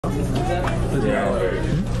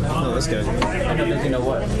No, this guy. You know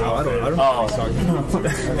what? Oh, I don't know what he's talking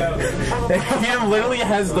about. Cam literally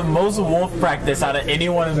has the most wolf practice out of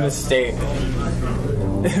anyone in this state.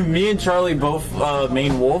 Me and Charlie both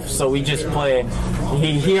main wolf, so we just play.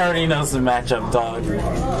 He already knows the matchup, dog.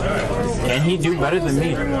 Can he do better than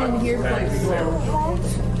me?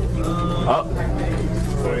 Oh.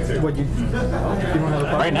 What, you don't have a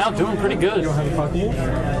Falco? Right now, doing pretty good. You don't have a Falco?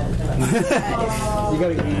 You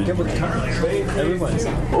gotta get with the turns. Everybody's.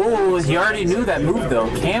 Oh, he already knew that move though.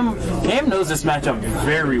 Cam knows this matchup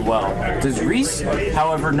very well. Does Rece,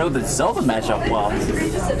 however, know the Zelda matchup well?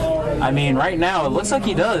 I mean, right now it looks like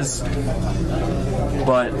he does,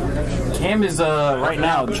 but Cam is right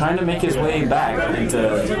now trying to make his way back into.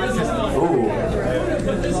 Ooh.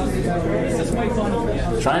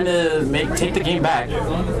 Trying to take the game back.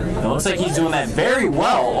 It looks like he's doing that very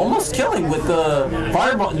well, almost killing with the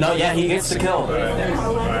fireball. No, yeah, he gets the kill.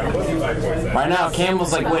 Right now, Cam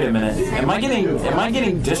was like, "Wait a minute, am I getting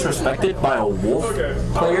disrespected by a wolf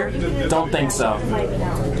player? Don't think so."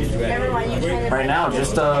 Right now,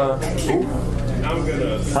 just trying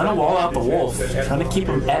to wall out the wolf, trying to keep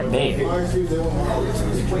him at bay.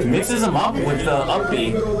 Mixes him up with the up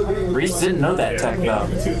B. Rece didn't know that tech though.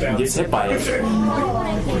 He gets hit by it.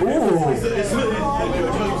 Ooh!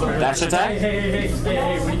 Dash attack?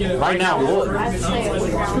 Right now,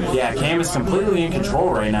 yeah, Cam is completely in control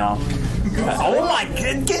right now. Oh my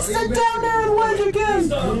god, gets it down there and ledge again!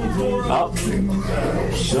 Oh.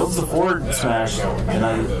 Shields the forward smash. And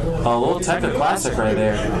a little Tekka classic right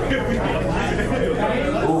there.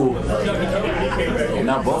 Ooh.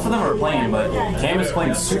 Now both of them are playing, but Cam is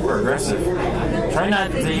playing super aggressive. Try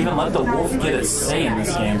not to even let the wolf get a say in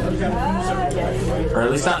this game. Or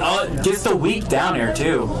at least not. Oh, it gets the weak down air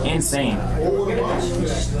too. Insane.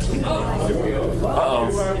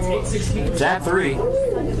 Uh-oh. Jab 3.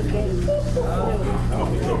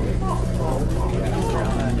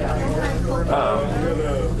 Uh-oh.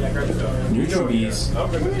 Neutral bees.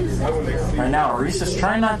 Right now, Rece is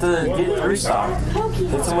trying not to get 3-stock.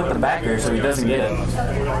 Hits him with the back air so he doesn't get it.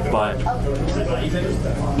 But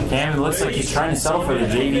Cam looks like he's trying to settle for the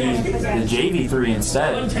JV3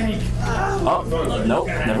 instead. Oh, nope,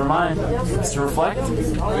 never mind. It's to reflect.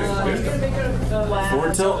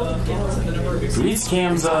 Forward tilt. Rece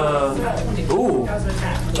Cam's ooh,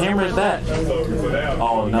 Cam read that.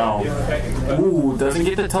 Oh no. Ooh, doesn't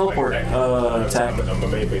get the teleport attack.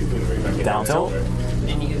 Down tilt.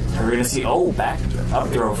 We're gonna see back up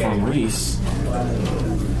throw from Rece.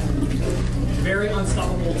 Very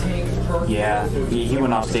unstoppable tank. Yeah, he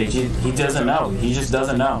went off stage. He doesn't know. He just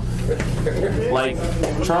doesn't know. Like,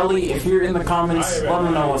 Charlie, if you're in the comments, let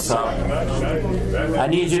me know what's up. I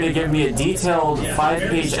need you to give me a detailed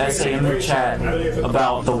 5-page essay in the chat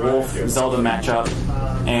about the Wolf Zelda matchup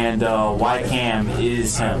and why Cam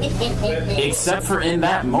is him. Except for in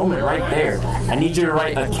that moment right there. I need you to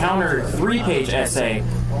write a counter 3-page essay.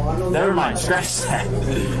 Never mind, scratch that.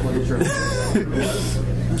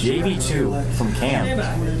 JV2 from Cam.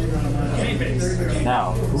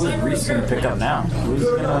 Now, who is Rece going to pick up now? Who's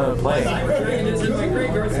going to play?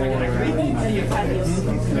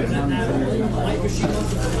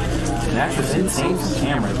 That was insane from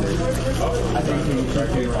Cam right there.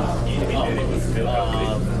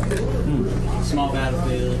 Small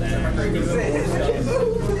battlefield.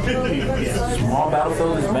 Small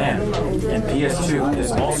Battlefield is banned, and PS2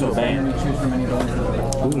 is also banned.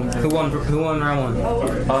 Who won round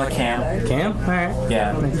 1? Cam. Cam? Alright.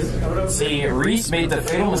 Yeah. See, Rece made the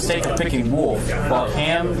fatal mistake of picking Wolf, while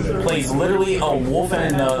Cam plays literally a Wolf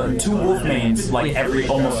and 2 Wolf mains like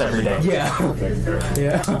almost every day. Yeah.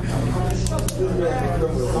 Yeah.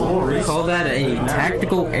 Call that a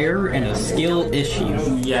tactical error and a skill issue.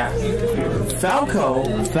 Yeah. Falco.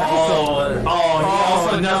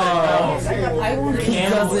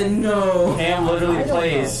 Cam doesn't know. Cam literally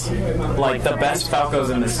plays like the best Falcos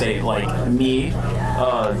in the state, like me,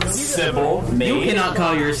 Sybil, me. You cannot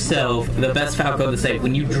call yourself the best Falco in the state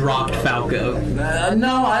when you dropped Falco.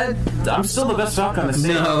 No, I'm still the best Falco in the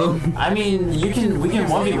state. No. I mean, we can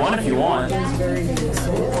 1v1 if you want.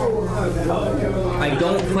 I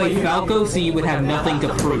don't play Falco, so you would have nothing to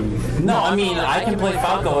prove. No, I mean, I can play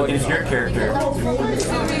Falco against your character.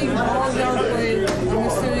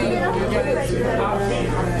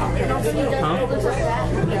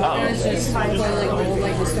 Huh? It's just play like old,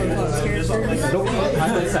 like the Stone Fox characters. Nope. I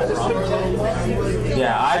play Sephiroth.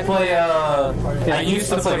 Yeah, I play, I used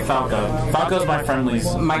to play Falco. Falco's my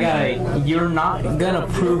friendlies. My guy, you're not gonna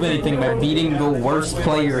prove anything by beating the worst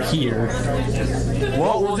player here.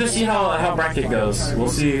 Well, we'll just see how bracket goes. We'll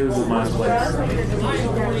see who's the last place.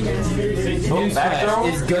 Oh, back throw?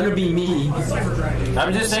 It's gonna be me.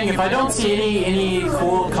 I'm just saying, if I don't see any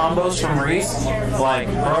cool combos from Reese, like,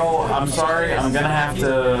 bro, I'm sorry, I'm gonna have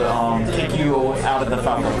to kick you out of the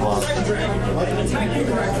Falco Club.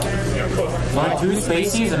 Like 2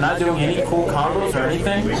 spacies and not doing any cool combos or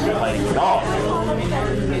anything? Like, no.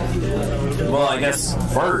 Well, I guess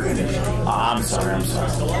Bird. I'm sorry.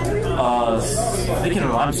 Speaking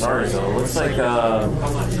of I'm sorry, though, looks like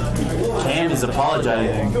Cam is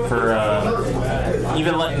apologizing for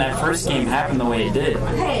even letting that first game happen the way it did.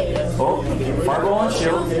 Oh, Fireball on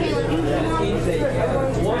shield.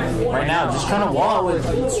 Right now, just trying to wall it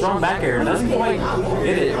with strong back air. Doesn't quite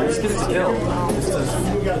hit it. Just gets the kill.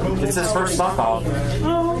 It's his first stock off.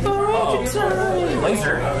 Uh-oh.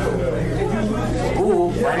 Laser.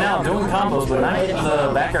 Ooh, right now doing combos, but not hitting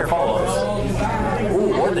the back air follow-ups.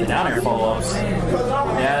 Ooh, or the down air follow-ups.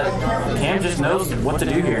 Yeah, Cam just knows what to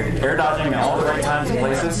do here. Air dodging at all the right times and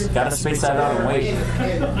places. Gotta space that out and wait.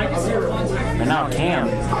 And now Cam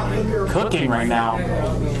cooking right now.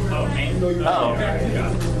 Uh-oh.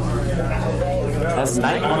 That's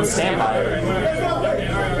Knight on standby.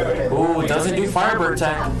 Ooh, doesn't do Firebird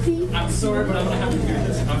attack.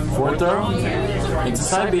 Forward throw. Into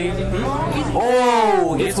side B.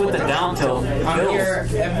 Oh, gets with the down tilt. I'm here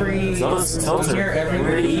every. Tilts are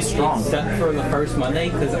really strong. Except for the first Monday,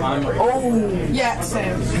 because I'm. Oh. Yeah,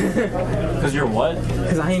 same. Because you're what?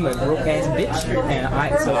 Because I am a broke ass bitch, and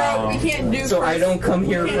We can't do. so I don't come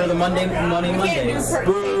here for the Mondays.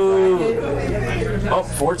 Boo. Oh,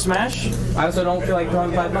 forward smash. I also don't feel like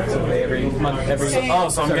throwing $5 away every month. Oh,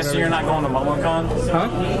 so I'm guessing you're not going to MomoCon? Huh?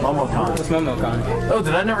 MomoCon. What's MomoCon? Oh,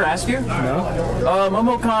 did I never ask you? No.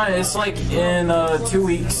 MomoCon is like in 2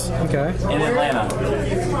 weeks. Okay. In Atlanta.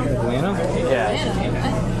 Atlanta? Yeah.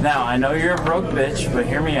 Now, I know you're a broke bitch, but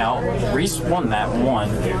hear me out. Reese won that 1.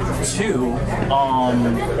 2,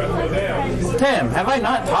 Tim, have I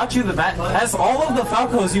not taught you the match? Has all of the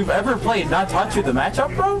Falcos you've ever played not taught you the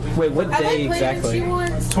matchup, bro? Wait, what day exactly?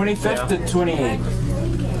 25th to 28th.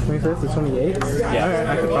 25th to 28th? Yeah. Alright,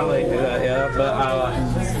 I could probably do that, yeah. But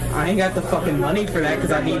I ain't got the fucking money for that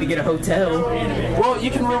because I need to get a hotel. Well, you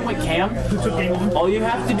can room with Cam. All you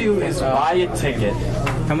have to do is buy a ticket.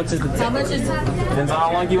 How much is the ticket? How much is that? Depends on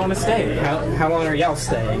how long you want to stay. How long are y'all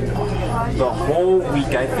staying? The whole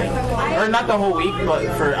week, I think. Or not the whole week, but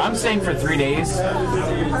I'm staying for 3 days.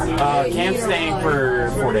 Cam's staying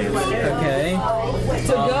for 4 days. Okay.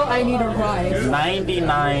 To go, I need a ride.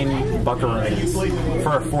 99 buckaroonies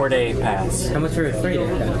for a 4-day pass. How much for a 3-day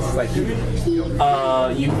pass? Like,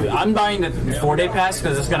 I'm buying the 4-day pass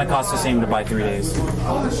because it's going to cost the same to buy 3 days.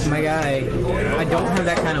 my guy, I don't have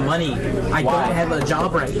that kind of money. I Why? don't have a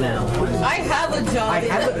job right now. I have a job. I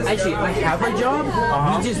have a job.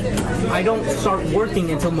 I don't start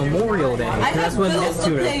working until Memorial Day. I That's have when bills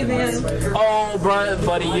to pay, Neptune. man. Oh,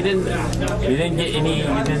 buddy, you didn't get any.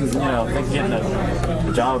 You didn't, get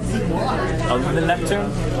a job other than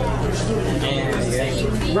Neptune.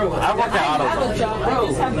 Bro, I work at I have a Auto. job. I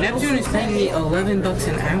just have Neptune is paying me $11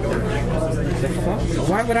 an hour. The fuck?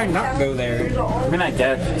 Why would I not go there? I mean, I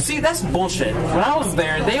guess. See, that's bullshit. When I was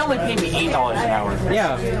there, they only paid me $8 an hour.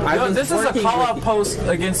 Yeah, This is a call-out post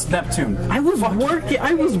against Neptune. I was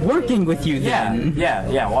working with you then.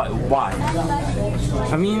 Yeah. Why?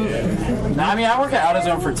 I mean, I work at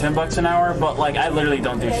AutoZone for $10 an hour, but like I literally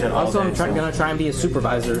don't do shit all also day. I'm gonna try and be a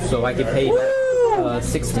supervisor so I get paid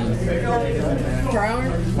 16.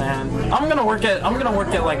 Man, I'm gonna work at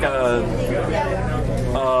like a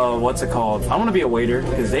what's it called? I want to be a waiter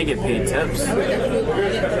because they get paid tips. Yeah,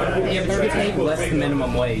 but you get paid less than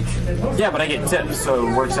minimum wage. Yeah, but I get tips, so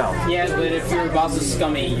it works out. Yeah, but if your boss is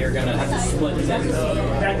scummy, you're gonna have to split tips.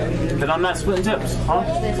 Then I'm not splitting tips, huh?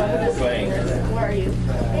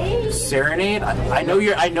 Serenade? I know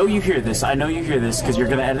you hear this. I know you hear this because you're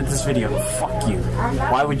gonna edit this video. Fuck you.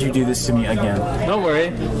 Why would you do this to me again? Don't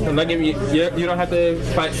worry. I'm not giving you don't have to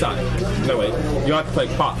fight Sonic. No way. You don't have to play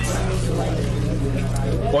Fox.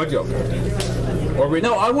 Or Joker.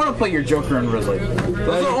 No, I want to play your Joker and Ridley. Those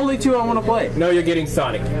are the only two I want to play. No, you're getting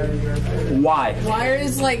Sonic. Why? Why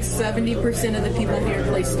is like 70% of the people here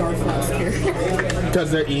play Star Fox here?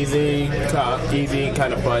 Because they're easy,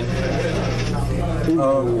 kind of fun.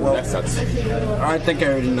 Ooh, that sucks. I think I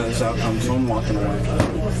already know this outcome, so I'm walking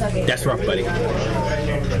away. That's rough, buddy.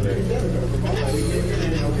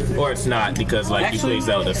 Or it's not because like Actually, you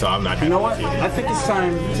play Zelda, so I'm not. You know what? I think it's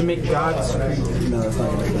time to make God supreme. No, that's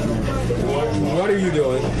not gonna make that. What are you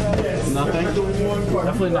doing? Nothing.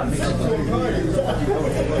 Definitely not mixing.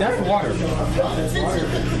 That's water.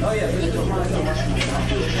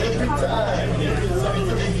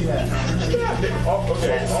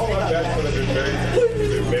 Okay, all my bets would have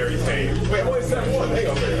been very tame. Wait, what is that one? Hang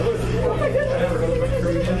on,